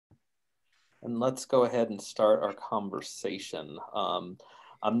And let's go ahead and start our conversation. I'm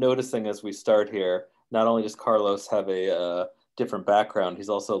noticing as we start here, not only does Carlos have a different background, he's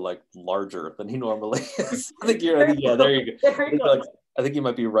also like larger than he normally is. I think yeah, there you go. I think you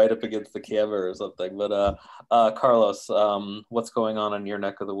might be right up against the camera or something. But Carlos, what's going on in your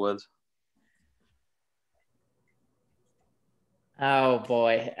neck of the woods? Oh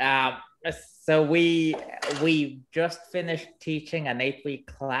boy. So we just finished teaching an 8-week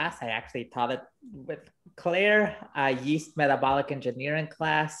class. I actually taught it with Claire, a yeast metabolic engineering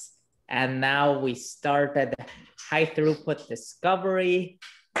class. And now we started high throughput discovery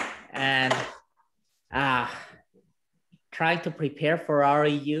and trying to prepare for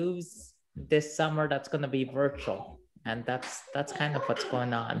REUs this summer. That's going to be virtual. And that's kind of what's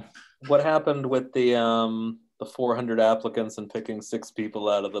going on. What happened with the 400 applicants and picking 6 people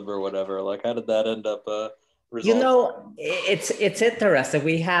out of them or whatever? Like, how did that end up resolved? You know, it's interesting.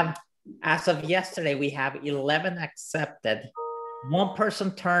 We have, as of yesterday, we have 11 accepted. One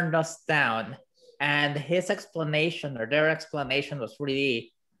person turned us down, and his explanation or their explanation was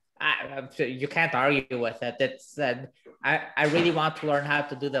really, you can't argue with it. It said, I really want to learn how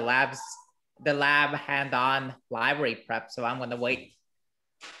to do the lab hand-on library prep, so I'm going to wait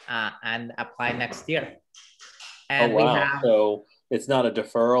and apply next year. And oh, wow. So it's not a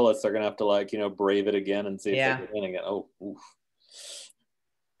deferral. It's they're going to have to, like, brave it again and see if they're getting it. Oh, oof.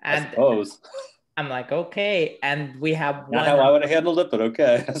 And I suppose. I'm like, okay. And we have not how I would have handled it, but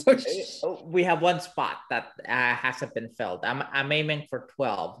okay. We have one spot that hasn't been filled. I'm aiming for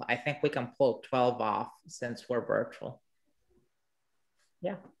 12. I think we can pull 12 off since we're virtual.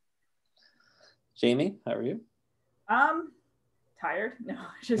 Yeah. Jamie, how are you? Tired. No,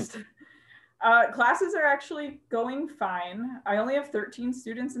 just classes are actually going fine. I only have 13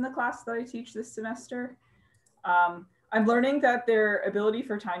 students in the class that I teach this semester. I'm learning that their ability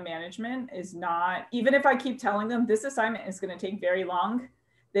for time management is not, even if I keep telling them this assignment is going to take very long,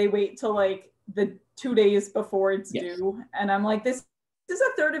 they wait till like the 2 days before it's due. And I'm like, this is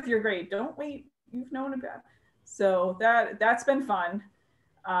a third of your grade. Don't wait. You've known about it. So that's been fun.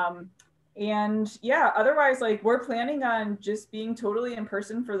 And yeah, otherwise, like, we're planning on just being totally in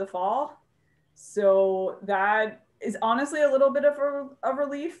person for the fall. So that is honestly a little bit of a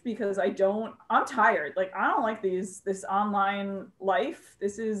relief, because I'm tired. Like, I don't like this online life.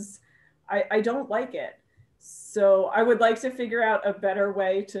 I don't like it. So I would like to figure out a better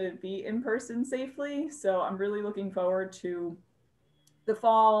way to be in person safely. So I'm really looking forward to the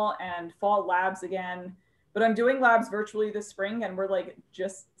fall and fall labs again. But I'm doing labs virtually this spring, and we're like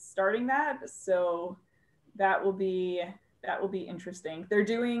just starting that. So that will be interesting. They're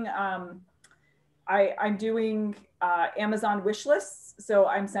doing, I'm doing Amazon wish lists. So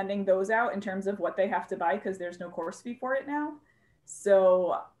I'm sending those out in terms of what they have to buy, because there's no course fee for it now.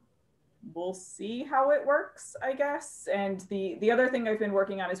 So we'll see how it works, I guess. And the other thing I've been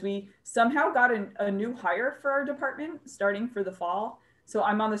working on is we somehow got a new hire for our department starting for the fall. So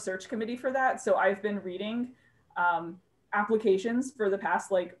I'm on the search committee for that. So I've been reading applications for the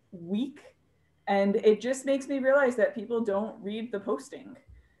past like week, and it just makes me realize that people don't read the posting.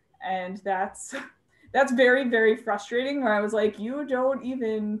 And that's very, very frustrating, where I was like, you don't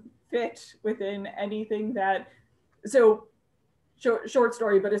even fit within anything that, so short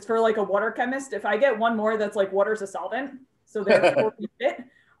story, but it's for like a water chemist. If I get one more that's like water's a solvent, so therefore we fit,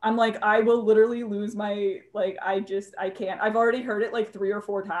 I'm like, I will literally lose my, like, I can't. I've already heard it like 3 or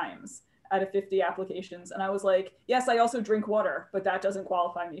 4 times out of 50 applications. And I was like, yes, I also drink water, but that doesn't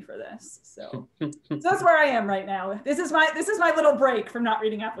qualify me for this. So that's where I am right now. This is my little break from not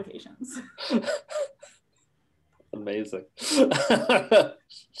reading applications. Amazing. And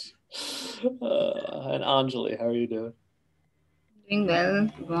Anjali, how are you doing? Doing well.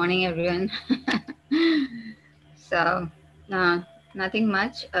 Good morning, everyone. So, nothing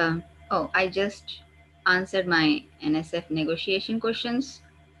much. I just answered my NSF negotiation questions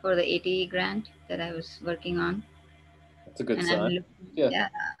for the ATE grant that I was working on. That's a good sign. Yeah.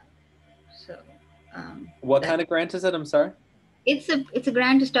 So, what kind of grant is it? I'm sorry. It's a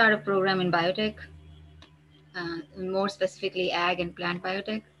grant to start a program in biotech, more specifically ag and plant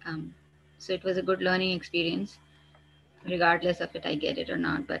biotech. So it was a good learning experience. Regardless of it, I get it or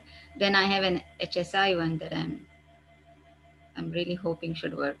not. But then I have an HSI one that I'm really hoping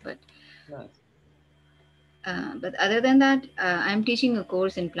should work. But nice. But other than that, I'm teaching a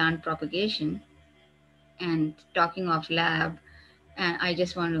course in plant propagation. And talking of lab, and I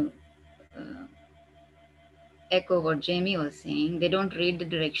just want to echo what Jamie was saying. They don't read the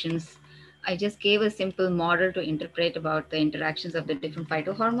directions. I just gave a simple model to interpret about the interactions of the different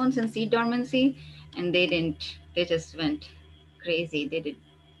phytohormones in seed dormancy, and they didn't. They just went crazy.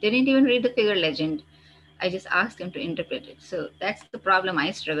 They They didn't even read the figure legend. I just asked them to interpret it. So that's the problem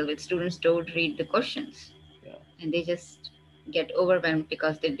I struggle with. Students don't read the questions, and they just get overwhelmed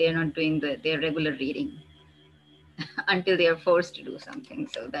because they're not doing their regular reading until they are forced to do something.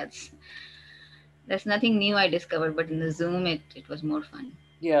 So that's nothing new I discovered, but in the Zoom, it was more fun.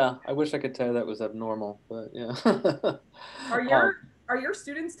 Yeah, I wish I could tell you that was abnormal, but yeah. Are your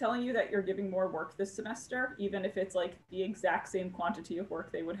students telling you that you're giving more work this semester, even if it's like the exact same quantity of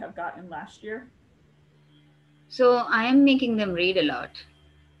work they would have gotten last year? So I am making them read a lot,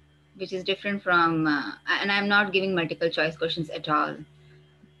 which is different from, and I'm not giving multiple choice questions at all.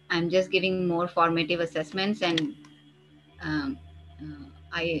 I'm just giving more formative assessments, and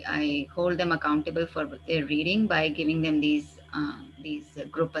I hold them accountable for their reading by giving them these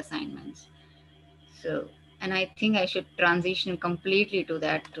group assignments. So, and I think I should transition completely to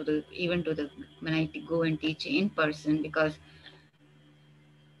that, when I go and teach in person, because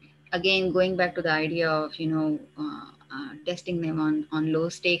again, going back to the idea of, testing them on low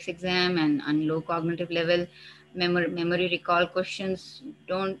stakes exam and on low cognitive level, memory recall questions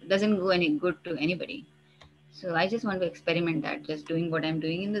doesn't go any good to anybody. So I just want to experiment that, just doing what I'm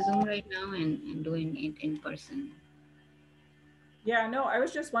doing in the Zoom right now and doing it in person. Yeah, no, I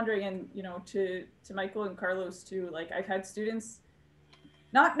was just wondering, and to Michael and Carlos too, like I've had students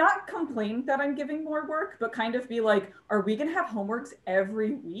not complain that I'm giving more work, but kind of be like, are we gonna have homeworks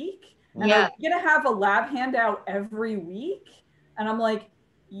every week? And Yeah. are we gonna have a lab handout every week? And I'm like,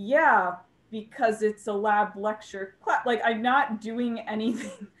 yeah, because it's a lab lecture class. Like I'm not doing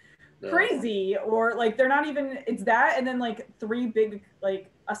anything crazy, or like they're not even, it's that and then like 3 big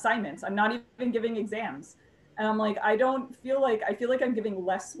like assignments. I'm not even giving exams. And I'm like, I feel like I'm giving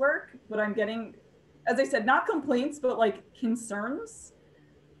less work, but I'm getting, as I said, not complaints, but like concerns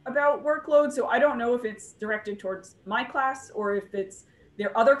about workload. So I don't know if it's directed towards my class or if it's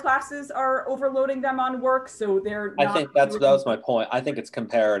their other classes are overloading them on work. So they're not. I think that was my point. I think it's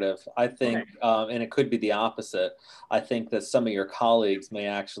comparative. I think, okay. And it could be the opposite. I think that some of your colleagues may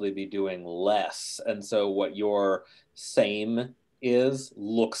actually be doing less. And so what your same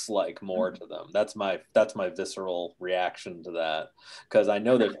looks like more to them. That's my visceral reaction to that, because I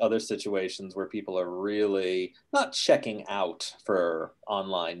know there's other situations where people are really not checking out for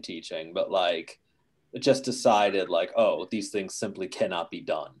online teaching, but like just decided like, oh, these things simply cannot be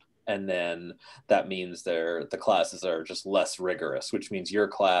done, and then that means the classes are just less rigorous, which means your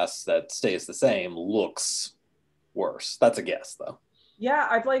class that stays the same looks worse. That's a guess though. Yeah,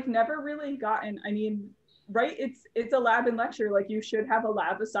 I've like never really gotten, I mean, right, it's a lab and lecture, like you should have a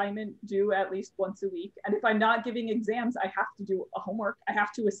lab assignment due at least once a week, and if I'm not giving exams, I have to do a homework. I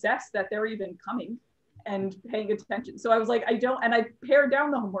have to assess that they're even coming and paying attention. So I was like, and I pare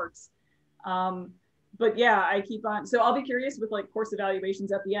down the homeworks, but yeah, I keep on. So I'll be curious with like course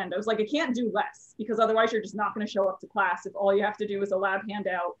evaluations at the end. I was like, I can't do less, because otherwise you're just not going to show up to class if all you have to do is a lab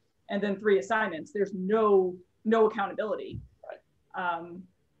handout and then 3 assignments. There's no accountability.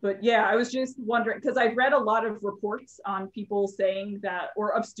 But yeah, I was just wondering, because I've read a lot of reports on people saying that,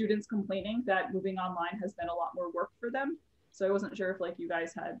 or of students complaining that moving online has been a lot more work for them. So I wasn't sure if like you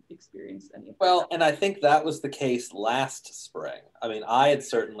guys had experienced any of that. Well, and I think that was the case last spring. I mean, I had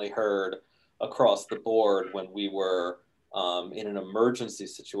certainly heard across the board when we were in an emergency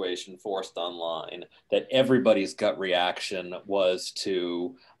situation forced online, that everybody's gut reaction was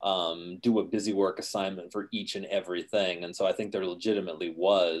to do a busy work assignment for each and everything. And so I think there legitimately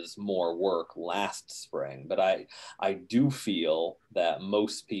was more work last spring, but I do feel that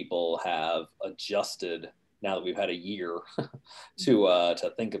most people have adjusted now that we've had a year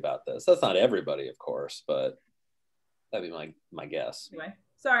to think about this. That's not everybody, of course, but that'd be my guess. Anyway.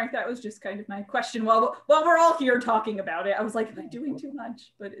 Sorry, that was just kind of my question. While we're all here talking about it, I was like, am I doing too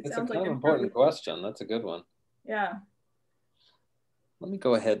much? But it sounds like an important question. That's a good one. Yeah. Let me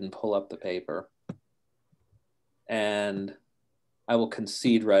go ahead and pull up the paper. And I will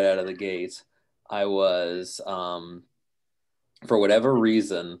concede right out of the gate. I was, for whatever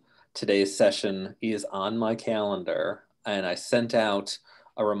reason, today's session is on my calendar, and I sent out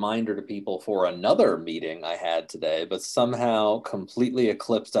a reminder to people for another meeting I had today, but somehow completely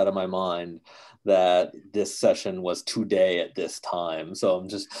eclipsed out of my mind that this session was today at this time. So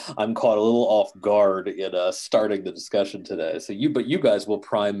I'm caught a little off guard in starting the discussion today. So you guys will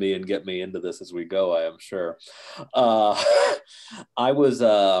prime me and get me into this as we go, I am sure. I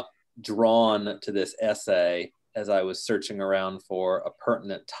was drawn to this essay as I was searching around for a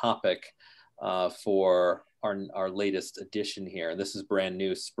pertinent topic for our latest edition here. This is brand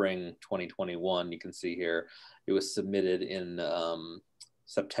new, spring 2021. You can see here, it was submitted in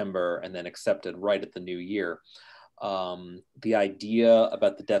September and then accepted right at the new year. the idea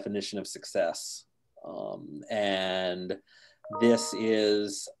about the definition of success. And this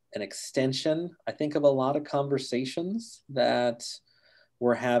is an extension, I think, of a lot of conversations that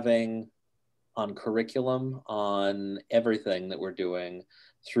we're having on curriculum, on everything that we're doing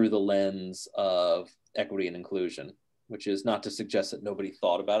through the lens of equity and inclusion, which is not to suggest that nobody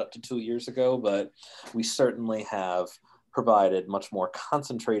thought about it 2 years ago, but we certainly have provided much more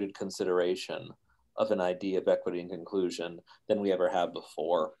concentrated consideration of an idea of equity and inclusion than we ever have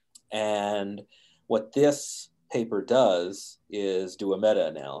before. And what this paper does is do a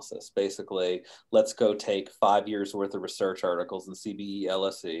meta-analysis. Basically, let's go take 5 years worth of research articles in CBE,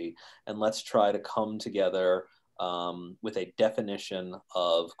 LSE, and let's try to come together with a definition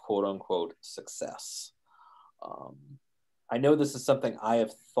of quote unquote success. I know this is something I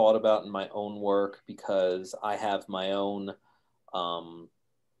have thought about in my own work because I have my own kind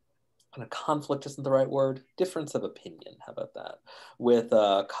of conflict isn't the right word, difference of opinion, how about that, with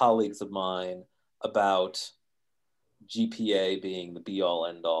colleagues of mine about GPA being the be-all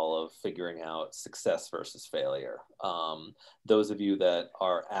end-all of figuring out success versus failure. Those of you that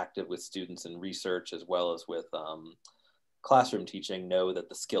are active with students in research as well as with classroom teaching know that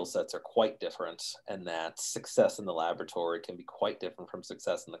the skill sets are quite different, and that success in the laboratory can be quite different from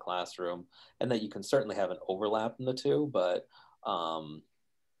success in the classroom, and that you can certainly have an overlap in the two, but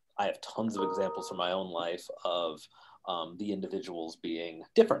I have tons of examples from my own life of the individuals being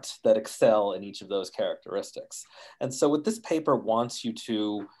different that excel in each of those characteristics. And so what this paper wants you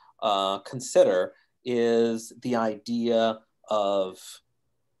to consider is the idea of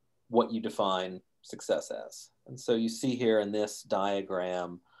what you define success as. And so you see here in this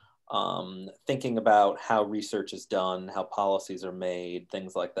diagram, thinking about how research is done, how policies are made,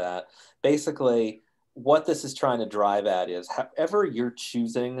 things like that. Basically, what this is trying to drive at is however you're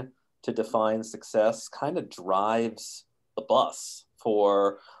choosing to define success kind of drives the bus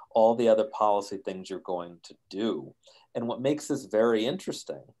for all the other policy things you're going to do. And what makes this very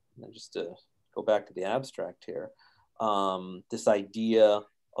interesting, and just to go back to the abstract here, this idea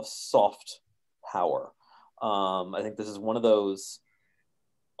of soft power. I think this is one of those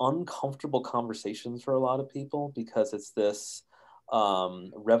uncomfortable conversations for a lot of people because it's this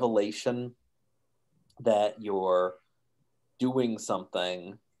revelation that you're doing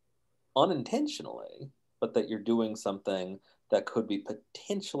something unintentionally, but that you're doing something that could be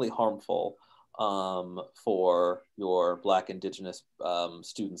potentially harmful for your Black, Indigenous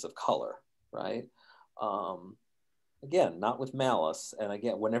students of color, right? Again, not with malice. And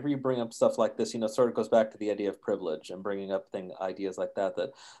again, whenever you bring up stuff like this, sort of goes back to the idea of privilege and bringing up ideas like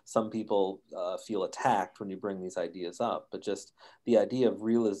that some people feel attacked when you bring these ideas up, but just the idea of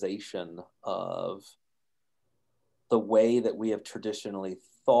realization of the way that we have traditionally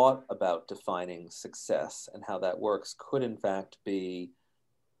thought about defining success and how that works could in fact be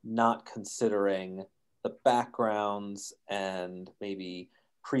not considering the backgrounds and maybe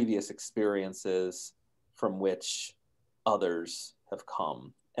previous experiences from which others have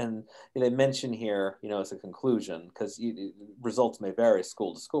come. And they mention here, as a conclusion, because results may vary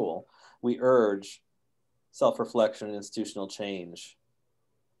school to school, we urge self-reflection and institutional change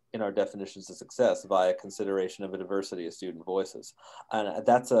in our definitions of success via consideration of a diversity of student voices. And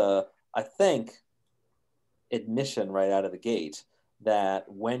that's I think, admission right out of the gate that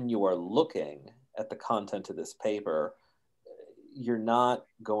when you are looking at the content of this paper, you're not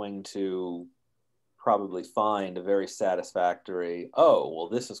going to probably find a very satisfactory, oh, well,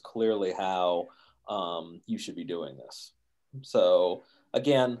 this is clearly how you should be doing this. So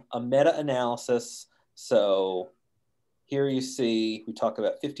again, a meta-analysis. So here you see, we talk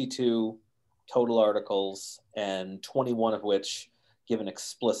about 52 total articles and 21 of which give an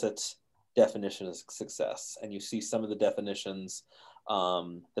explicit definition of success. And you see some of the definitions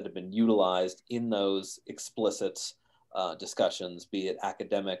that have been utilized in those explicit discussions, be it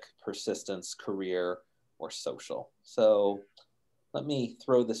academic, persistence, career, or social. So let me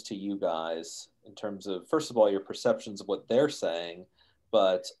throw this to you guys in terms of, first of all, your perceptions of what they're saying,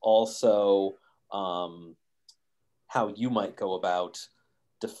 but also how you might go about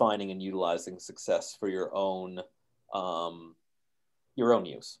defining and utilizing success for your own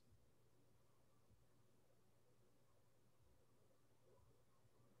use.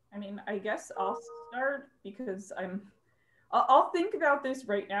 I mean, I guess I'll start because I'll think about this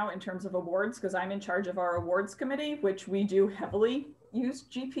right now in terms of awards because I'm in charge of our awards committee, which we do heavily use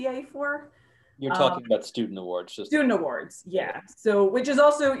GPA for. You're talking about student awards. Student awards, yeah. So, which is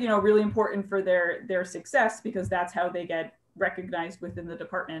also, really important for their success because that's how they get recognized within the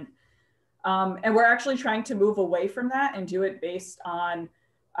department. And we're actually trying to move away from that and do it based on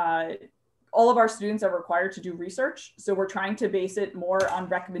all of our students are required to do research. So we're trying to base it more on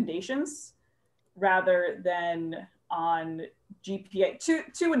recommendations rather than on GPA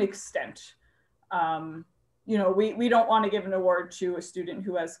to an extent. You know, we don't want to give an award to a student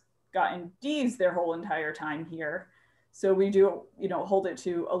who has gotten D's their whole entire time here. So we do, you know, hold it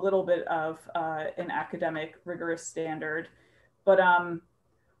to a little bit of an academic rigorous standard. But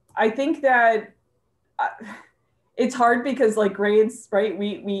I think that it's hard because like grades, right?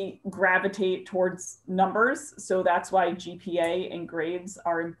 We gravitate towards numbers. So that's why GPA and grades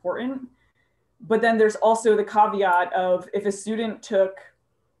are important. But then there's also the caveat of if a student took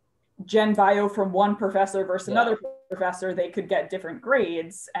Gen Bio from one professor versus another professor, they could get different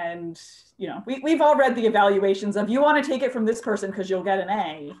grades. And, you know, we've all read the evaluations of you want to take it from this person because you'll get an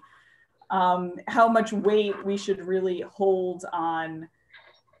A. How much weight we should really hold on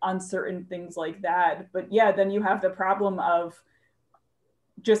certain things like that. But yeah, then you have the problem of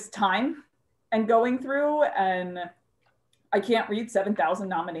just time and going through, and I can't read 7,000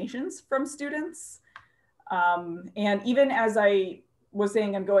 nominations from students. And even as I was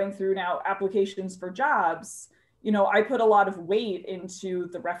saying, I'm going through now applications for jobs, you know, I put a lot of weight into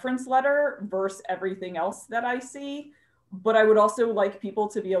the reference letter versus everything else that I see. But I would also like people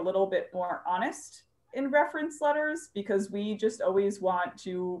to be a little bit more honest in reference letters, because we just always want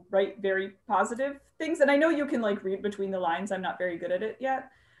to write very positive things. And I know you can like read between the lines. I'm not very good at it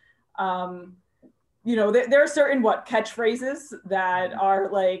yet. You know, there are certain catchphrases that are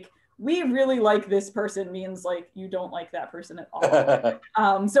like, we really like this person means like you don't like that person at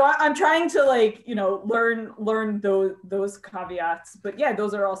all. So I'm trying to like, you know, learn those caveats. But yeah,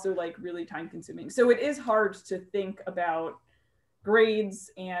 those are also like really time consuming. So it is hard to think about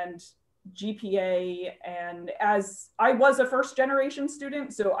grades and GPA. And as I was a first generation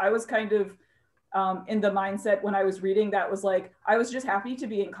student, so I was kind of in the mindset when I was reading that was like, I was just happy to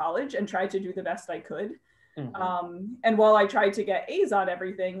be in college and tried to do the best I could. Mm-hmm. And while I tried to get A's on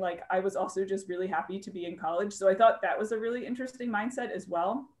everything, like I was also just really happy to be in college. So I thought that was a really interesting mindset as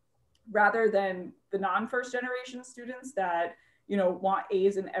well, rather than the non-first generation students that, you know, want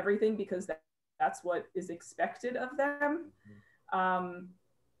A's in everything because that's what is expected of them.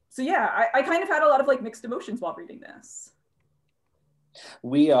 So yeah, I kind of had a lot of like mixed emotions while reading this.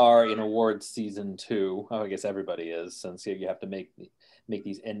 We are in awards season 2. I guess everybody is, since you have to make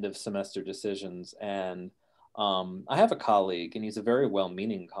these end of semester decisions. And I have a colleague, and he's a very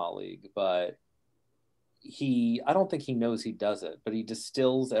well-meaning colleague, but I don't think he knows he does it, but he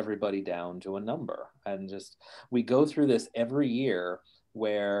distills everybody down to a number. And just, we go through this every year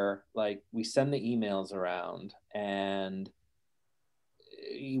where like we send the emails around and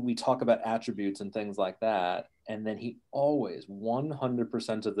we talk about attributes and things like that. And then he always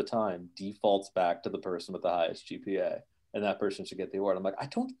 100% of the time defaults back to the person with the highest GPA, and that person should get the award. I'm like, I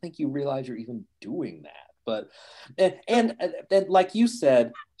don't think you realize you're even doing that. But, and like you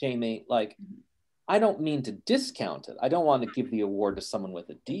said, Jamie, like, I don't mean to discount it. I don't want to give the award to someone with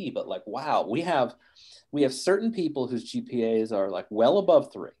a D, but like, wow, we have certain people whose GPAs are like well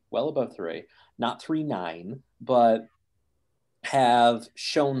above 3, not 3.9, but have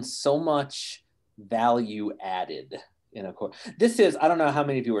shown so much value added in a course. This is, I don't know how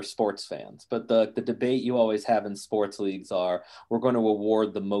many of you are sports fans, but the debate you always have in sports leagues are, we're going to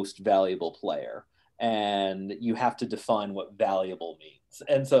award the most valuable player. And you have to define what valuable means.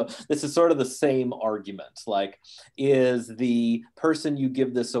 And so this is sort of the same argument. Like, is the person you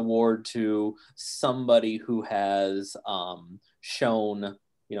give this award to somebody who has shown,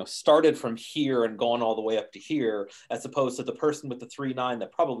 you know, started from here and gone all the way up to here, as opposed to the person with the 3.9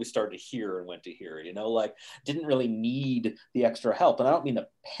 that probably started here and went to here, you know, like didn't really need the extra help. And I don't mean to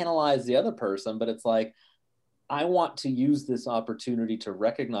penalize the other person, but it's like, I want to use this opportunity to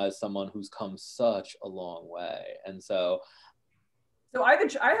recognize someone who's come such a long way. And so I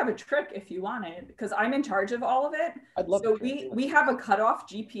have a trick if you want it, because I'm in charge of all of it. I'd love so we have a cutoff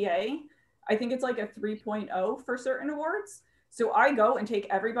GPA. I think it's like a 3.0 for certain awards. So I go and take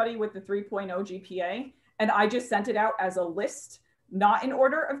everybody with the 3.0 GPA, and I just sent it out as a list, not in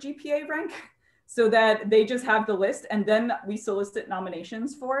order of GPA rank, so that they just have the list, and then we solicit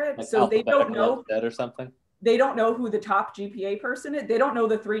nominations for it. Like so they don't know that or something. They don't know who the top GPA person is. They don't know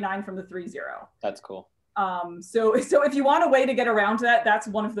the 3.9 from the 3.0. That's cool. So if you want a way to get around that, that's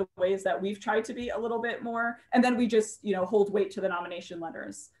one of the ways that we've tried to be a little bit more. And then we just, you know, hold weight to the nomination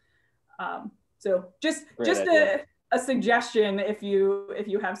letters. So just a suggestion if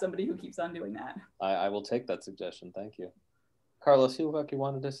you have somebody who keeps on doing that. I will take that suggestion. Thank you. Carlos, you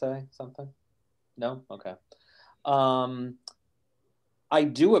wanted to say something? No? Okay. I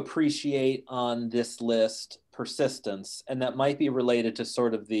do appreciate on this list persistence, and that might be related to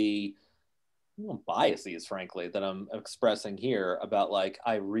sort of the biases, frankly, that I'm expressing here about like,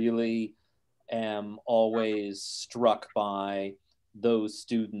 I really am always struck by those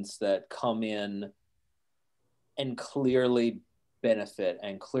students that come in and clearly benefit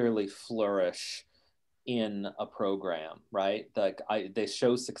and clearly flourish in a program, right? Like they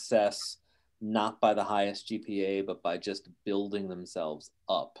show success not by the highest GPA, but by just building themselves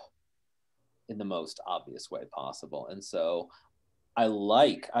up in the most obvious way possible. And so I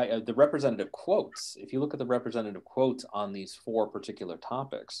like the representative quotes. If you look at the representative quotes on these 4 particular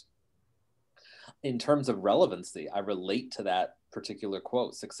topics, in terms of relevancy, I relate to that particular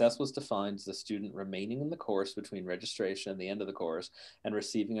quote. Success was defined as a student remaining in the course between registration and the end of the course and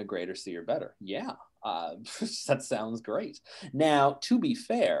receiving a grade or C or better. Yeah, that sounds great. Now, to be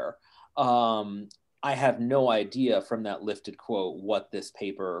fair, I have no idea from that lifted quote what this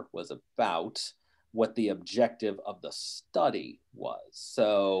paper was about, what the objective of the study was.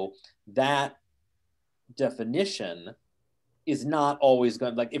 So that definition is not always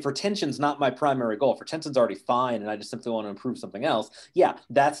going, like, if retention's not my primary goal, if retention's already fine and I just simply want to improve something else, yeah,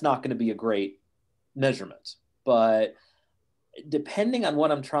 that's not going to be a great measurement. But depending on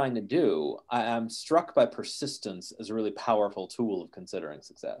what I'm trying to do, I'm struck by persistence as a really powerful tool of considering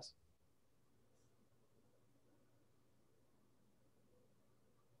success.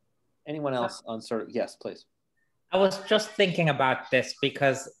 Anyone else on sort of, yes, please. I was just thinking about this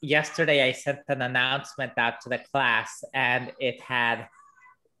because yesterday I sent an announcement out to the class and it had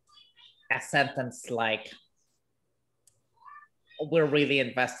a sentence like, "We're really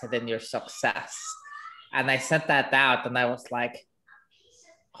invested in your success." And I sent that out and I was like,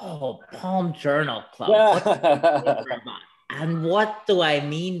 oh, Palm Journal Club. And what do I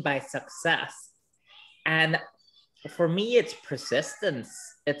mean by success? And for me, it's persistence.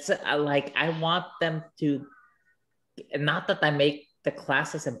 It's like, I want them to, not that I make the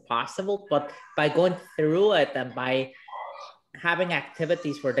classes impossible, but by going through it and by having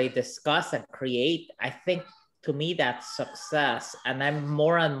activities where they discuss and create, I think to me that's success. And I'm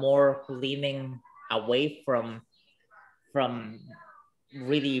more and more leaning away from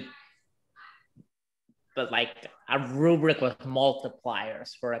really, but like a rubric with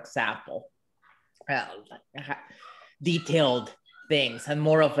multipliers, for example, detailed things, and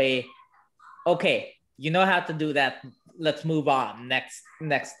more of a, okay, you know how to do that, let's move on, next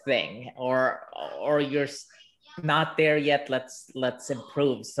thing, or you're not there yet, let's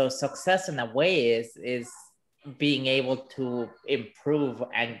improve. So success in a way is being able to improve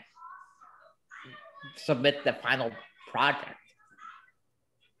and submit the final project.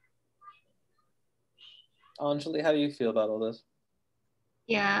 Anjali, how do you feel about all this?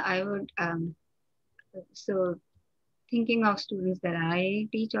 Yeah, I would, so thinking of students that I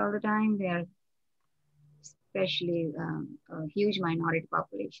teach all the time, they are especially a huge minority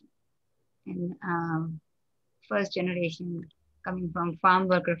population. And first generation coming from farm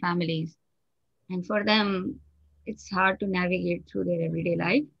worker families. And for them, it's hard to navigate through their everyday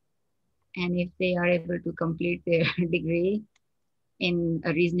life. And if they are able to complete their degree in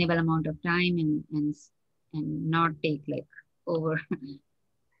a reasonable amount of time and not take like over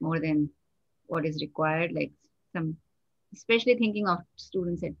more than what is required, like some, especially thinking of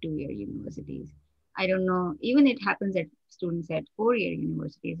students at 2-year universities. I don't know, even it happens at students at 4-year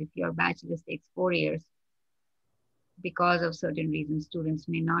universities. If your bachelor's takes 4 years, because of certain reasons, students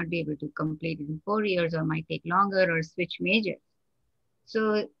may not be able to complete it in 4 years or might take longer or switch majors.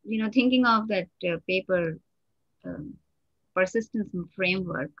 So, thinking of that paper, persistence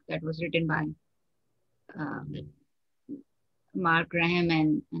framework that was written by Mark Graham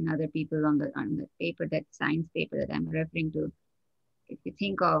and other people on the paper, that science paper that I'm referring to, if you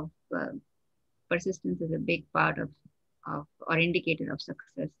think of persistence as a big part of or indicator of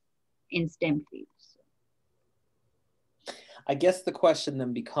success in STEM fields. I guess the question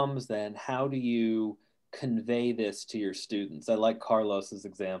then becomes how do you convey this to your students? I like Carlos's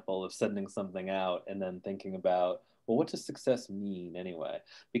example of sending something out and then thinking about, well, what does success mean anyway?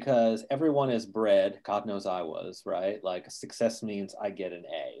 Because everyone is bred, God knows I was, right? Like success means I get an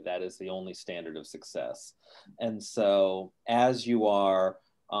A. That is the only standard of success. And so as you are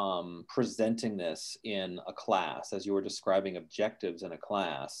presenting this in a class, as you were describing objectives in a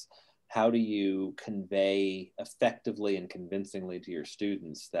class, how do you convey effectively and convincingly to your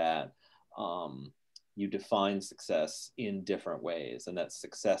students that you define success in different ways, and that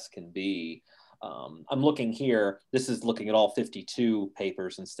success can be, I'm looking here, this is looking at all 52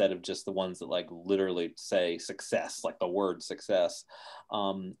 papers instead of just the ones that like literally say success, like the word success.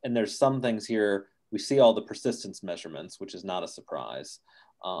 And there's some things here, we see all the persistence measurements, which is not a surprise.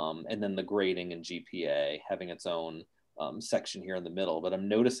 And then the grading and GPA having its own section here in the middle, but I'm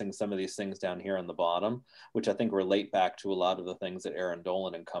noticing some of these things down here on the bottom, which I think relate back to a lot of the things that Aaron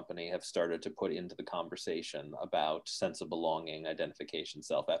Dolan and company have started to put into the conversation about sense of belonging, identification,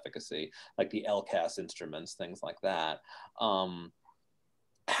 self-efficacy, like the LCAS instruments, things like that.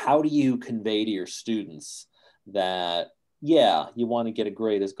 How do you convey to your students that, yeah, you want to get a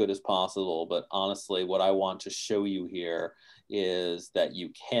grade as good as possible, but honestly, what I want to show you here is that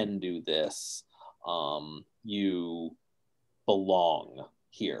you can do this. You belong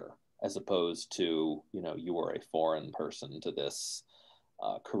here, as opposed to, you know, you are a foreign person to this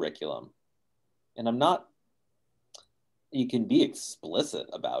curriculum. And I'm not, you can be explicit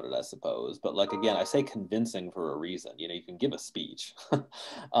about it, I suppose, but like, again, I say convincing for a reason. You know, you can give a speech.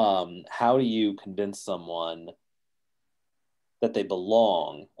 How do you convince someone that they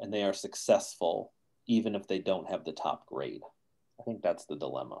belong and they are successful, even if they don't have the top grade? I think that's the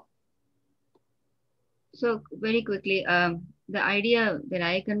dilemma. So very quickly, the idea that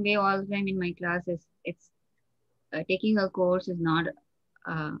I convey all the time in my class is it's taking a course is not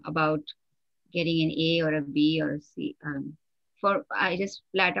about getting an A or a B or a C. I just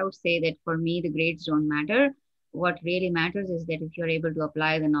flat out say that for me, the grades don't matter. What really matters is that if you're able to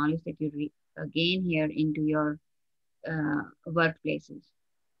apply the knowledge that you gain here into your workplaces.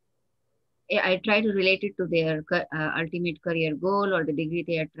 I try to relate it to their ultimate career goal or the degree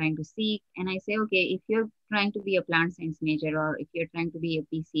they are trying to seek. And I say, okay, if you're trying to be a plant science major or if you're trying to be a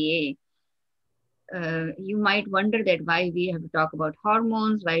PCA, you might wonder that why we have to talk about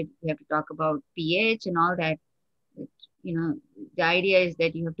hormones, why we have to talk about pH and all that. You know, the idea is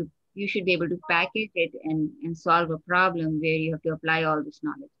that you should be able to package it and solve a problem where you have to apply all this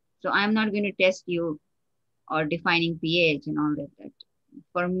knowledge. So I'm not going to test you or defining pH and all that.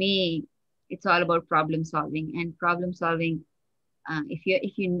 For me, it's all about problem solving, and problem solving.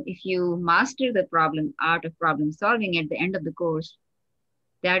 If you master the art of problem solving at the end of the course,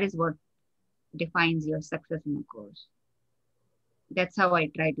 that is what defines your success in the course. That's how I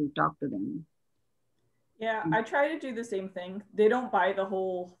try to talk to them. Yeah, I try to do the same thing. They don't buy the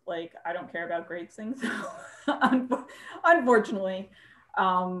whole, like, I don't care about grades thing, unfortunately.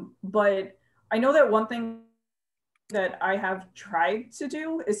 But I know that one thing that I have tried to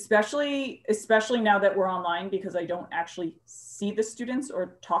do, especially now that we're online, because I don't actually see the students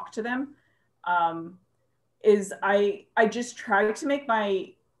or talk to them, is I just try to make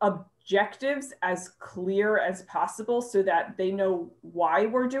my objectives as clear as possible so that they know why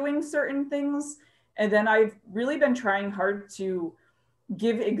we're doing certain things. And then I've really been trying hard to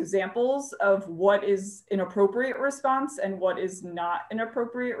give examples of what is an appropriate response and what is not an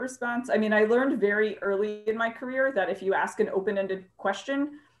appropriate response. I mean, I learned very early in my career that if you ask an open-ended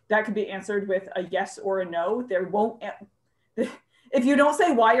question, that could be answered with a yes or a no. There won't, if you don't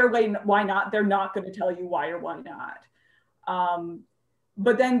say why or why not, they're not going to tell you why or why not.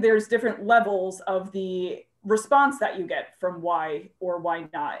 But then there's different levels of the response that you get from why or why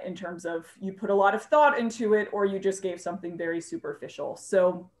not, in terms of you put a lot of thought into it or you just gave something very superficial.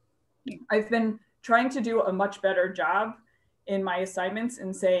 So I've been trying to do a much better job in my assignments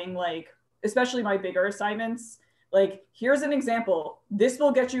in saying, like, especially my bigger assignments, like, here's an example. This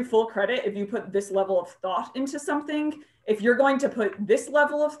will get you full credit if you put this level of thought into something. If you're going to put this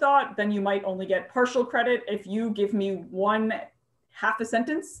level of thought, then you might only get partial credit. If you give me one half a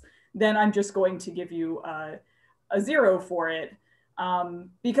sentence, then I'm just going to give you a 0 for it.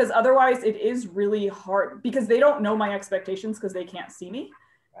 Because otherwise it is really hard, because they don't know my expectations because they can't see me.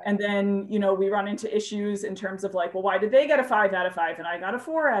 Right. And then, you know, we run into issues in terms of like, well, why did they get a 5 out of 5 and I got a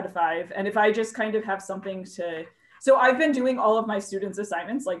 4 out of 5? And if I just kind of have something to, so I've been doing all of my students'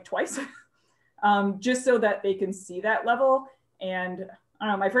 assignments like twice, just so that they can see that level. And I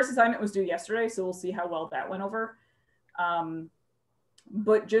don't know, my first assignment was due yesterday, so we'll see how well that went over.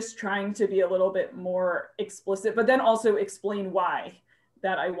 But just trying to be a little bit more explicit, but then also explain why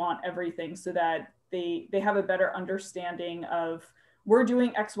that I want everything, so that they have a better understanding of, we're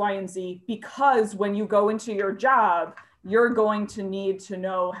doing X, Y, and Z because when you go into your job, you're going to need to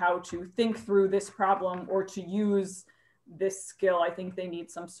know how to think through this problem or to use this skill. I think they need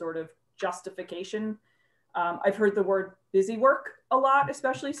some sort of justification. I've heard the word busy work a lot,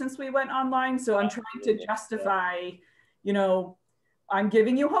 especially since we went online. So I'm trying to justify, you know, I'm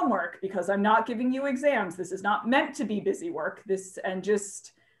giving you homework because I'm not giving you exams. This is not meant to be busy work. And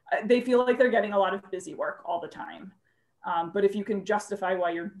just, they feel like they're getting a lot of busy work all the time. But if you can justify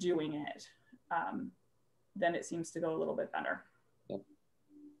why you're doing it, then it seems to go a little bit better.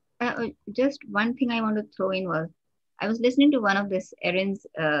 Just one thing I want to throw in was, I was listening to one of this Erin's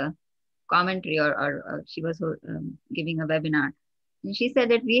commentary, or she was giving a webinar. And she said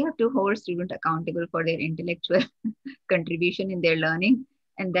that we have to hold students accountable for their intellectual contribution in their learning.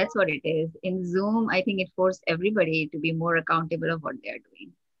 And that's what it is. In Zoom, I think it forced everybody to be more accountable of what they're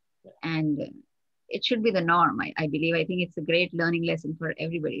doing. And it should be the norm, I believe. I think it's a great learning lesson for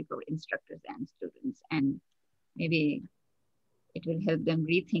everybody, for instructors and students. And maybe it will help them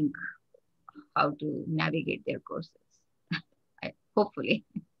rethink how to navigate their courses. Hopefully.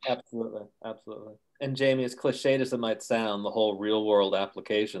 Absolutely, absolutely. And Jamie, as cliched as it might sound, the whole real world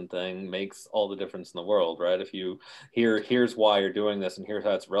application thing makes all the difference in the world, right? If you here's why you're doing this and here's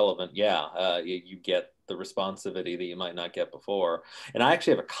how it's relevant, you get the responsivity that you might not get before. And I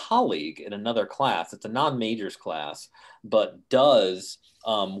actually have a colleague in another class. It's a non-majors class, but does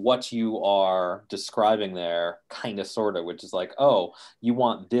what you are describing there, kind of, sort of, which is like, oh, you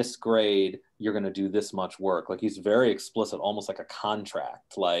want this grade, you're going to do this much work. Like, he's very explicit, almost like a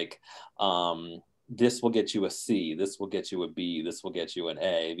contract. Like, this will get you a C, this will get you a B, this will get you an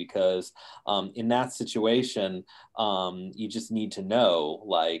A, because in that situation, you just need to know,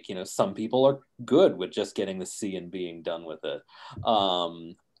 like, some people are good with just getting the C and being done with it.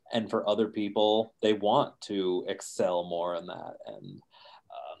 And for other people, they want to excel more in that. And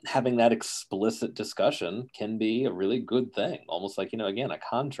having that explicit discussion can be a really good thing, almost like, again, a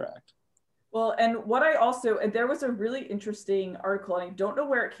contract. Well, and there was a really interesting article, and I don't know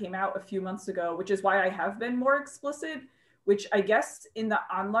where it came out a few months ago, which is why I have been more explicit, which I guess in the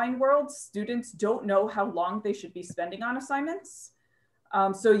online world, students don't know how long they should be spending on assignments.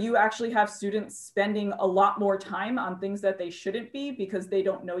 So you actually have students spending a lot more time on things that they shouldn't be because they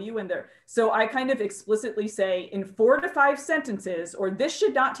don't know you. So I kind of explicitly say in 4 to 5 sentences, or this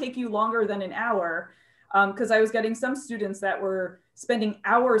should not take you longer than an hour. Because I was getting some students that were spending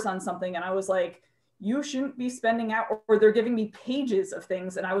hours on something, and I was like, you shouldn't be spending hours, or they're giving me pages of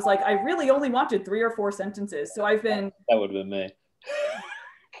things. And I was like, I really only wanted 3 or 4 sentences. So that would have been me.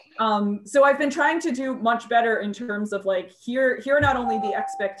 So I've been trying to do much better in terms of like, here are not only the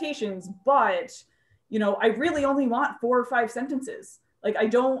expectations, but, I really only want 4 or 5 sentences. Like, I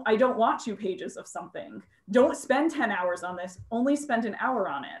don't want 2 pages of something. Don't spend 10 hours on this, only spend an hour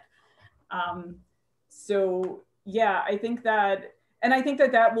on it. So yeah, I think that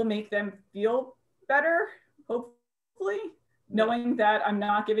will make them feel better, hopefully, knowing that I'm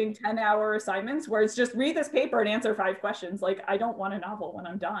not giving 10-hour assignments where it's just read this paper and answer 5 questions. Like, I don't want a novel when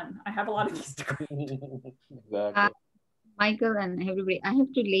I'm done. I have a lot of these to read. Exactly. Michael and everybody, I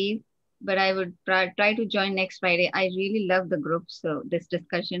have to leave, but I would try to join next Friday. I really love the group, so this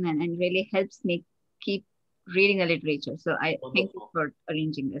discussion and really helps me keep reading the literature. So I thank you for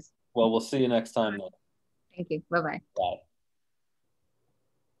arranging this. Well, we'll see you next time then. Thank you. Bye-bye. Bye.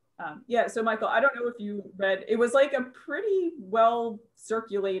 Yeah, so Michael, I don't know if you read, it was like a pretty well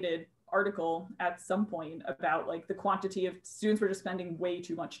circulated article at some point about like the quantity of students were just spending way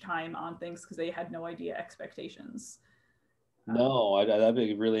too much time on things because they had no idea expectations. No, I'd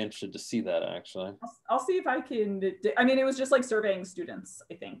be really interested to see that, actually. I'll see if I can, it was just like surveying students,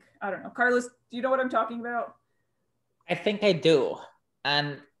 I think. I don't know. Carlos, do you know what I'm talking about? I think I do.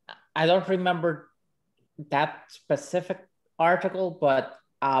 And I don't remember that specific article, but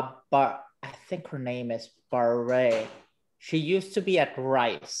I think her name is Barre. She used to be at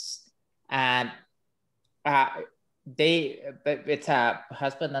Rice, and it's a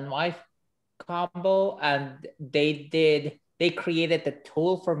husband and wife combo, and they created the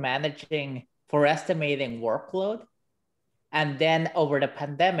tool for estimating workload, and then over the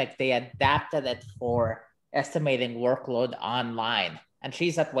pandemic they adapted it for estimating workload online. And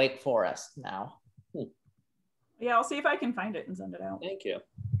she's at Wake Forest now. Yeah, I'll see if I can find it and send it out. Thank you.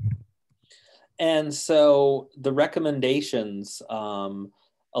 And so the recommendations, a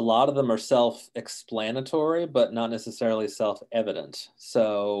lot of them are self-explanatory, but not necessarily self-evident.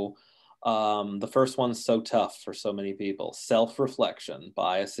 So the first one's so tough for so many people. Self-reflection,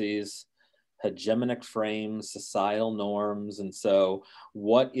 biases, hegemonic frames, societal norms. And so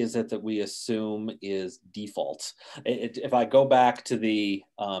what is it that we assume is default? If I go back to the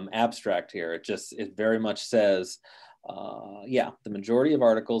abstract here, it very much says, the majority of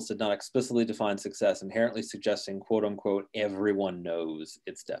articles did not explicitly define success, inherently suggesting, quote unquote, everyone knows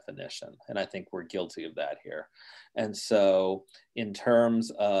its definition. And I think we're guilty of that here. And so in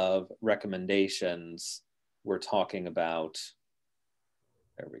terms of recommendations, we're talking about,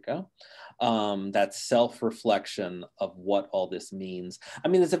 there we go. That self-reflection of what all this means.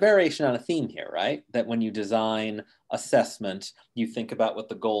 There's a variation on a theme here, right? That when you design assessment, you think about what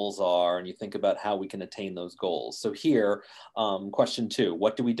the goals are and you think about how we can attain those goals. So here, question 2,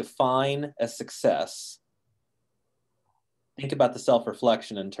 what do we define as success? Think about the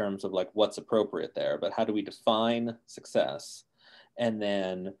self-reflection in terms of like what's appropriate there, but how do we define success? and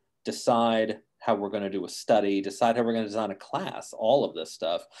then decide how we're going to do a study, decide how we're going to design a class, all of this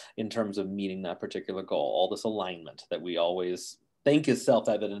stuff in terms of meeting that particular goal, all this alignment that we always think is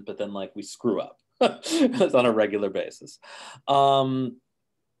self-evident, but then like we screw up on a regular basis.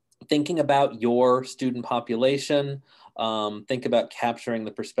 Thinking about your student population, think about capturing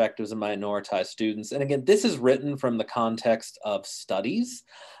the perspectives of minoritized students. And again, this is written from the context of studies.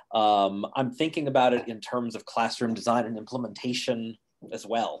 I'm thinking about it in terms of classroom design and implementation as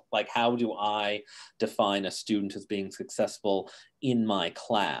well. Like, how do I define a student as being successful in my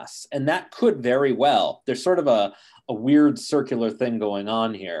class? And that could very well, there's sort of a weird circular thing going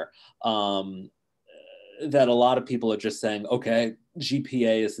on here, that a lot of people are just saying, okay,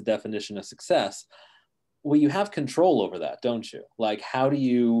 GPA is the definition of success. Well, you have control over that, don't you? Like, how do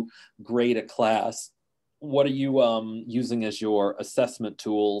you grade a class? What are you using as your assessment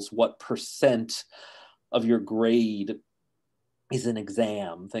tools? What percent of your grade is an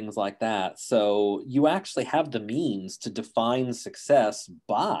exam, things like that. So you actually have the means to define success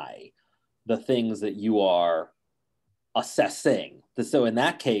by the things that you are assessing. So in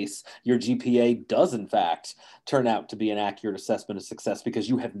that case, your GPA does in fact turn out to be an accurate assessment of success because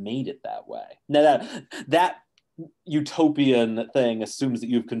you have made it that way. Now that utopian thing assumes that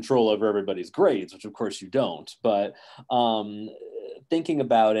you have control over everybody's grades, which of course you don't. But thinking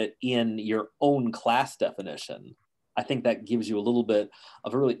about it in your own class definition, I think that gives you a little bit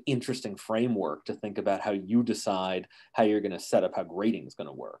of a really interesting framework to think about how you decide how you're going to set up how grading is going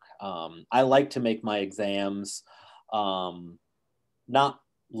to work. I like to make my exams not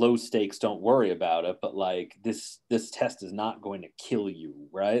low stakes, don't worry about it, but like this test is not going to kill you,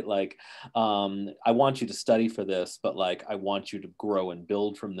 right? Like I want you to study for this, but like I want you to grow and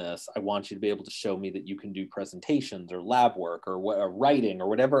build from this. I want you to be able to show me that you can do presentations or lab work or writing or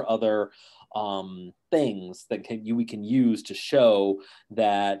whatever other things that we can use to show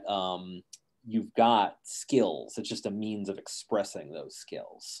that you've got skills. It's just a means of expressing those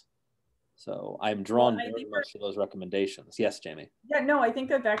skills. So I'm drawn very much to those recommendations. Yes, Jamie. Yeah, no, I think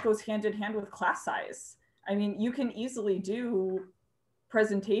that goes hand in hand with class size. I mean, you can easily do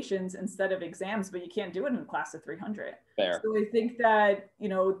presentations instead of exams, but you can't do it in a class of 300. Fair. So I think that, you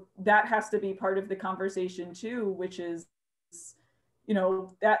know, that has to be part of the conversation too, which is, you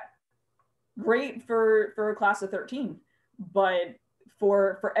know, that great for a class of 13, but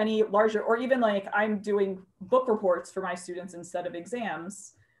for any larger, or even like I'm doing book reports for my students instead of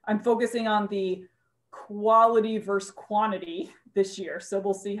exams, I'm focusing on the quality versus quantity this year. So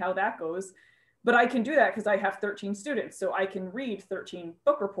we'll see how that goes. But I can do that because I have 13 students. So I can read 13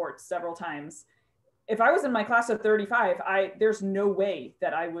 book reports several times. If I was in my class of 35, there's no way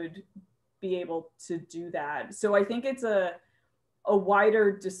that I would be able to do that. So I think it's a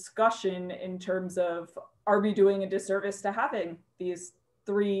wider discussion in terms of, are we doing a disservice to having these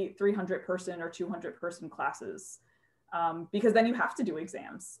 300 person or 200 person classes? Because then you have to do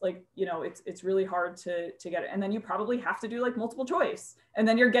exams. Like, you know, it's really hard to get it. And then you probably have to do like multiple choice. And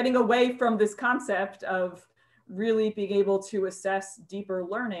then you're getting away from this concept of really being able to assess deeper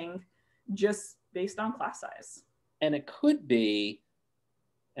learning just based on class size. And it could be,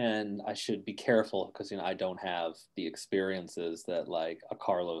 and I should be careful because, you know, I don't have the experiences that like a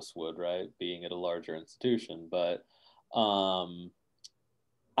Carlos would, right? Being at a larger institution, but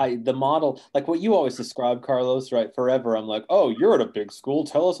the model, like what you always describe, Carlos, right? Forever, I'm like, oh, you're at a big school.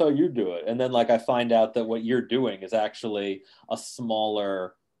 Tell us how you do it. And then like I find out that what you're doing is actually a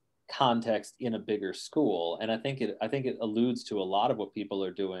smaller context in a bigger school. And I think it alludes to a lot of what people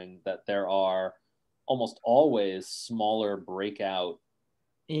are doing, that there are almost always smaller breakout.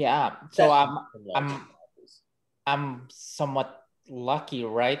 Yeah. So I'm somewhat lucky,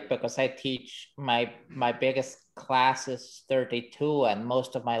 right? Because I teach my biggest class is 32 and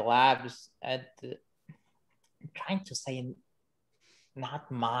most of my labs I'm trying to say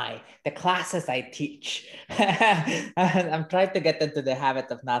the classes I teach. I'm trying to get into the habit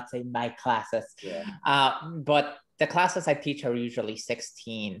of not saying my classes. Yeah. But the classes I teach are usually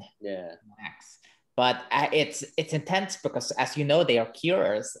 16 max. But it's intense because, as you know, they are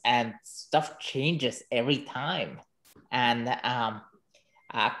cures and stuff changes every time. And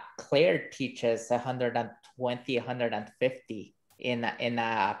Claire teaches 120, 150 in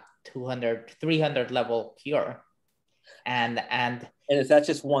a 200, 300 level cure. And is that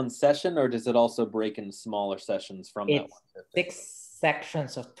just one session, or does it also break into smaller sessions from that 150? 6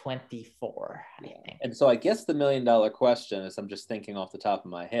 sections of 24, I think. And so I guess the $1 million question is, I'm just thinking off the top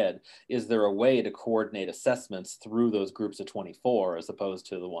of my head, is there a way to coordinate assessments through those groups of 24 as opposed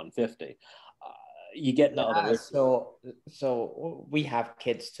to the 150? You get into other issues. So we have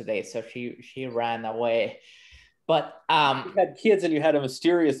kids today, so she ran away. But you had kids and you had a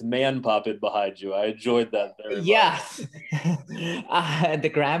mysterious man puppet behind you. I enjoyed that very much. Yes.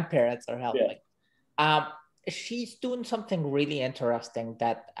 The grandparents are helping. Yeah. She's doing something really interesting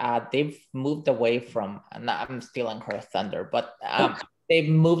that they've moved away from, and I'm stealing her thunder, but they've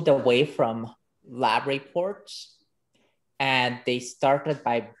moved away from lab reports, and they started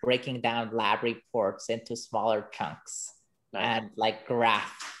by breaking down lab reports into smaller chunks. Nice. And like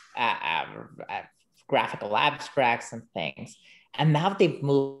graphical abstracts and things. And now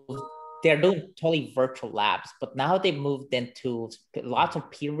they're doing totally virtual labs, but now they've moved into lots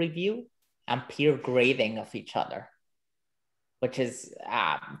of peer review and peer grading of each other, which is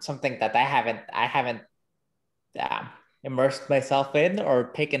something that I haven't immersed myself in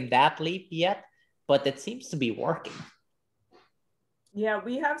or taken that leap yet, but it seems to be working. Yeah,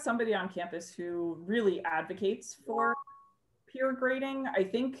 we have somebody on campus who really advocates for peer grading. I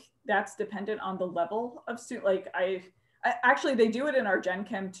think that's dependent on the level of student. Like I actually, they do it in our Gen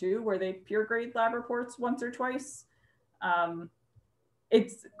Chem too, where they peer grade lab reports once or twice.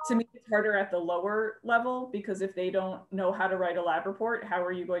 It's, to me, it's harder at the lower level, because if they don't know how to write a lab report, how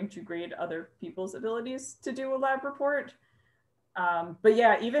are you going to grade other people's abilities to do a lab report? But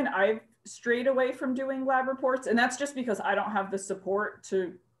yeah, even I've strayed away from doing lab reports, and that's just because I don't have the support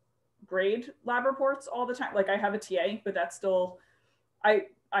to grade lab reports all the time. Like I have a TA, but that's still, I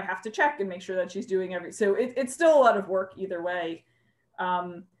have to check and make sure that she's doing so it's still a lot of work either way.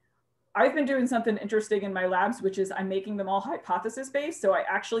 I've been doing something interesting in my labs, which is I'm making them all hypothesis based. So I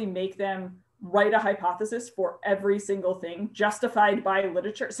actually make them write a hypothesis for every single thing justified by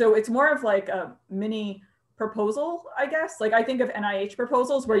literature. So it's more of like a mini proposal, I guess. Like I think of NIH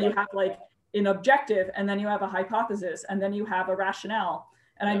proposals where you have like an objective and then you have a hypothesis and then you have a rationale.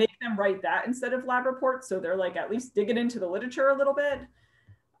 And I make them write that instead of lab reports. So they're like at least digging into the literature a little bit.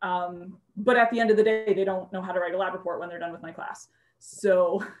 But at the end of the day, they don't know how to write a lab report when they're done with my class.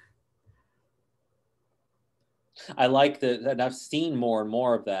 So I like that, and I've seen more and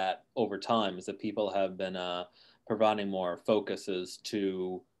more of that over time, is that people have been providing more focuses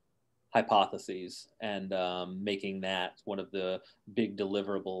to hypotheses and making that one of the big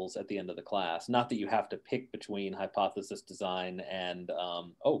deliverables at the end of the class. Not that you have to pick between hypothesis design and,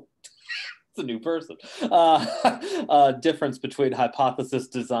 it's a new person, difference between hypothesis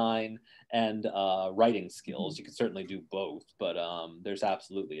design and writing skills. You can certainly do both, but there's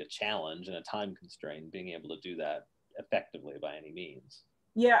absolutely a challenge and a time constraint being able to do that effectively by any means.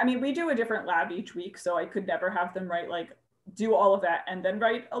 Yeah, I mean, we do a different lab each week, so I could never have them write do all of that and then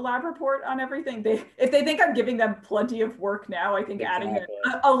write a lab report on everything. If they think I'm giving them plenty of work now, I think adding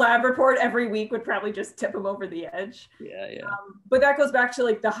a lab report every week would probably just tip them over the edge. Yeah. But that goes back to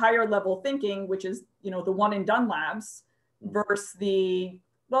like the higher level thinking, which is, the one and done labs versus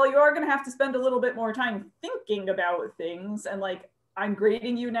well, you are going to have to spend a little bit more time thinking about things. And like, I'm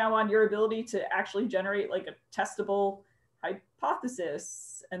grading you now on your ability to actually generate like a testable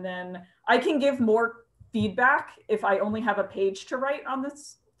hypothesis. And then I can give more feedback if I only have a page to write on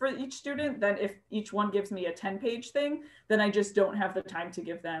this for each student than if each one gives me a 10-page thing. Then I just don't have the time to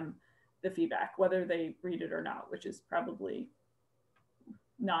give them the feedback, whether they read it or not, which is probably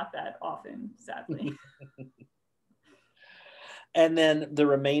not that often, sadly. And then the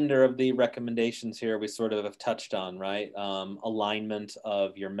remainder of the recommendations here we sort of have touched on, right? Alignment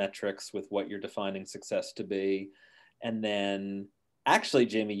of your metrics with what you're defining success to be. And then actually,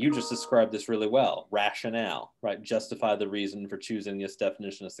 Jamie, you just described this really well. Rationale, right? Justify the reason for choosing this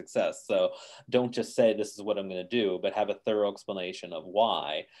definition of success. So don't just say this is what I'm going to do, but have a thorough explanation of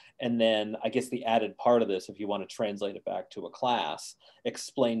why. And then I guess the added part of this, if you want to translate it back to a class,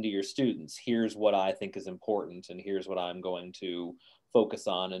 explain to your students, here's what I think is important and here's what I'm going to focus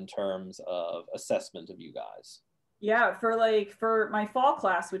on in terms of assessment of you guys. Yeah, for my fall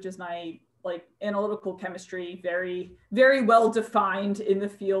class, which is my analytical chemistry, very, very well defined in the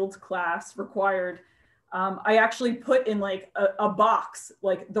field class required. I actually put in a box,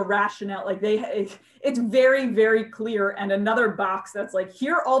 the rationale, it's very, very clear. And another box that's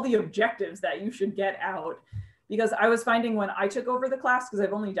here are all the objectives that you should get out. Because I was finding when I took over the class, because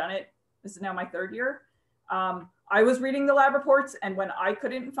I've only done it, this is now my third year, I was reading the lab reports, and when I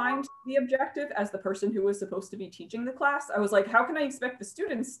couldn't find the objective as the person who was supposed to be teaching the class, I was like, how can I expect the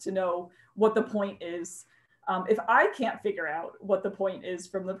students to know what the point is if I can't figure out what the point is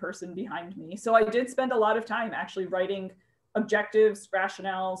from the person behind me? So I did spend a lot of time actually writing objectives,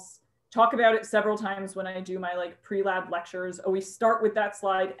 rationales, talk about it several times when I do my pre-lab lectures. Always start with that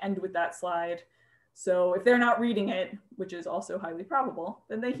slide, end with that slide. So if they're not reading it, which is also highly probable,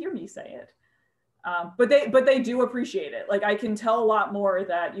 then they hear me say it. But they do appreciate it. I can tell a lot more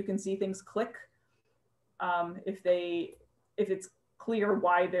that you can see things click if it's clear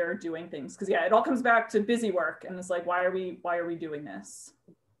why they're doing things. Because yeah, it all comes back to busy work, and it's like, why are we doing this?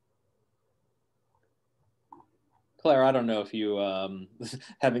 Claire, I don't know if you,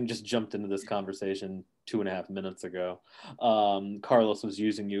 having just jumped into this conversation 2.5 minutes ago, Carlos was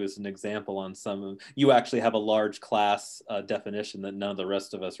using you as an example on you actually have a large class definition that none of the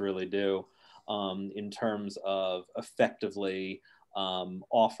rest of us really do, in terms of effectively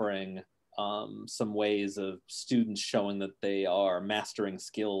offering some ways of students showing that they are mastering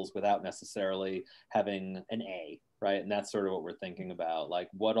skills without necessarily having an A, right? And that's sort of what we're thinking about. Like,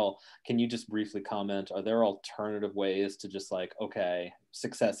 can you just briefly comment, are there alternative ways to just like, okay,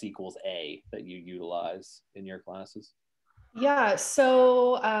 success equals A that you utilize in your classes? Yeah,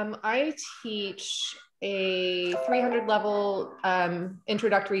 so I teach a 300 level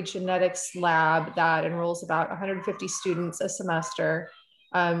introductory genetics lab that enrolls about 150 students a semester,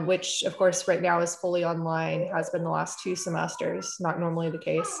 which of course right now is fully online, has been the last 2 semesters, not normally the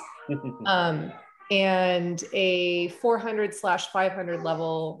case. And a 400/500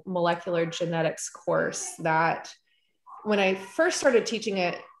 level molecular genetics course that when I first started teaching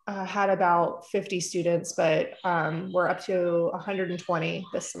it, had about 50 students, but we're up to 120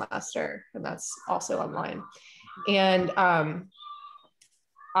 this semester, and that's also online. And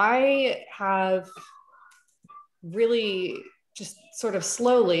I have really just sort of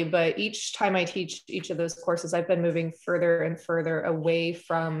slowly, but each time I teach each of those courses, I've been moving further and further away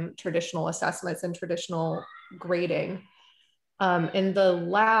from traditional assessments and traditional grading. In the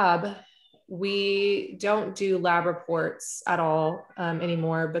lab, we don't do lab reports at all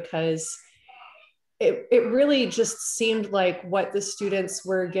anymore, because it really just seemed like what the students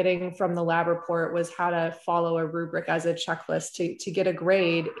were getting from the lab report was how to follow a rubric as a checklist to get a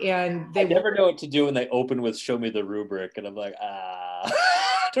grade. And they never know what to do when they open with "show me the rubric," and I'm like, I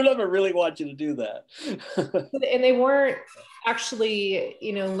don't ever really want you to do that. And they weren't actually,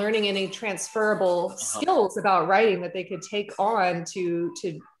 learning any transferable skills about writing that they could take on to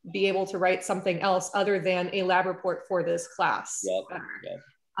be able to write something else other than a lab report for this class. Yep.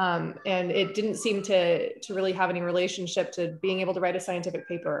 And it didn't seem to really have any relationship to being able to write a scientific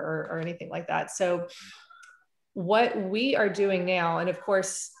paper or anything like that. So what we are doing now, and of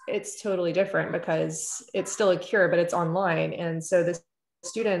course it's totally different because it's still a cure, but it's online. And so the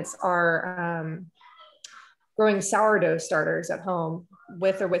students are growing sourdough starters at home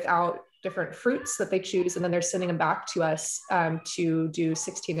with or without different fruits that they choose. And then they're sending them back to us to do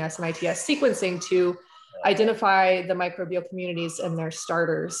 16S and ITS sequencing to identify the microbial communities in their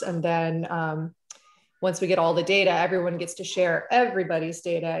starters. And then once we get all the data, everyone gets to share everybody's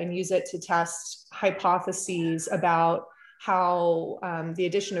data and use it to test hypotheses about how the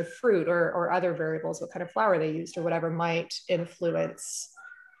addition of fruit or other variables, what kind of flour they used or whatever, might influence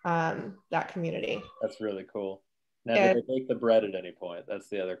that community. That's really cool. Now, do they make the bread at any point? That's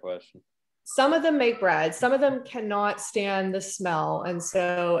the other question. Some of them make bread. Some of them cannot stand the smell. And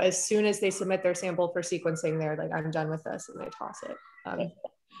so as soon as they submit their sample for sequencing, they're like, I'm done with this, and they toss it.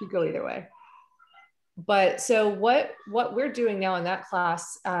 You go either way. But so what we're doing now in that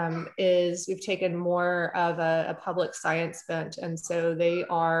class is we've taken more of a public science bent. And so they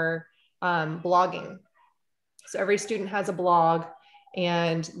are blogging. So every student has a blog,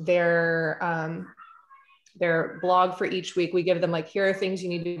 and their blog for each week, we give them like, here are things you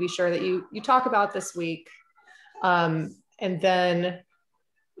need to be sure that you talk about this week. And then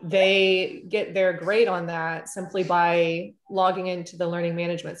they get their grade on that simply by logging into the learning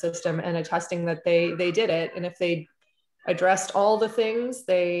management system and attesting that they did it. And if they addressed all the things,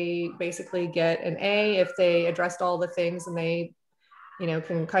 they basically get an A. If they addressed all the things and they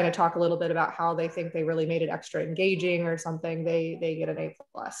can kind of talk a little bit about how they think they really made it extra engaging or something, they get an A+.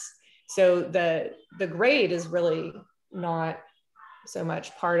 So the grade is really not so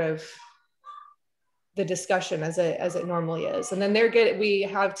much part of the discussion as it normally is. And then we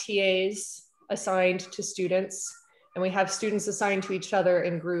have TAs assigned to students, and we have students assigned to each other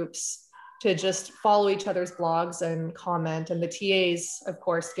in groups to just follow each other's blogs and comment. And the TAs, of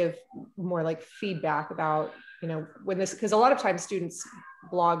course, give more like feedback about, when this, because a lot of times students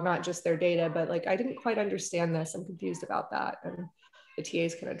blog not just their data, but like, I didn't quite understand this, I'm confused about that. And the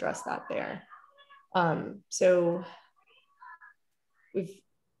TAs can address that there. So we've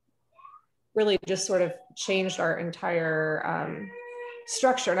really just sort of changed our entire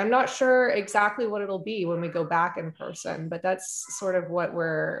structure. And I'm not sure exactly what it'll be when we go back in person, but that's sort of what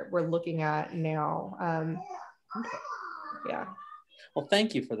we're looking at now. Yeah. Well,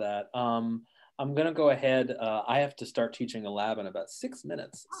 thank you for that. I'm going to go ahead. I have to start teaching a lab in about 6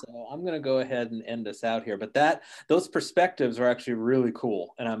 minutes. So I'm going to go ahead and end us out here. But those perspectives are actually really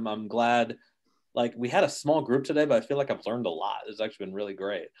cool. And I'm glad like we had a small group today, but I feel like I've learned a lot. It's actually been really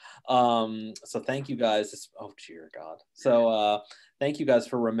great. So thank you guys. Oh dear God. So thank you guys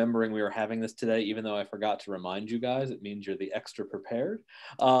for remembering we were having this today, even though I forgot to remind you guys. It means you're the extra prepared.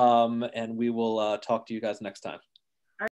 And we will talk to you guys next time.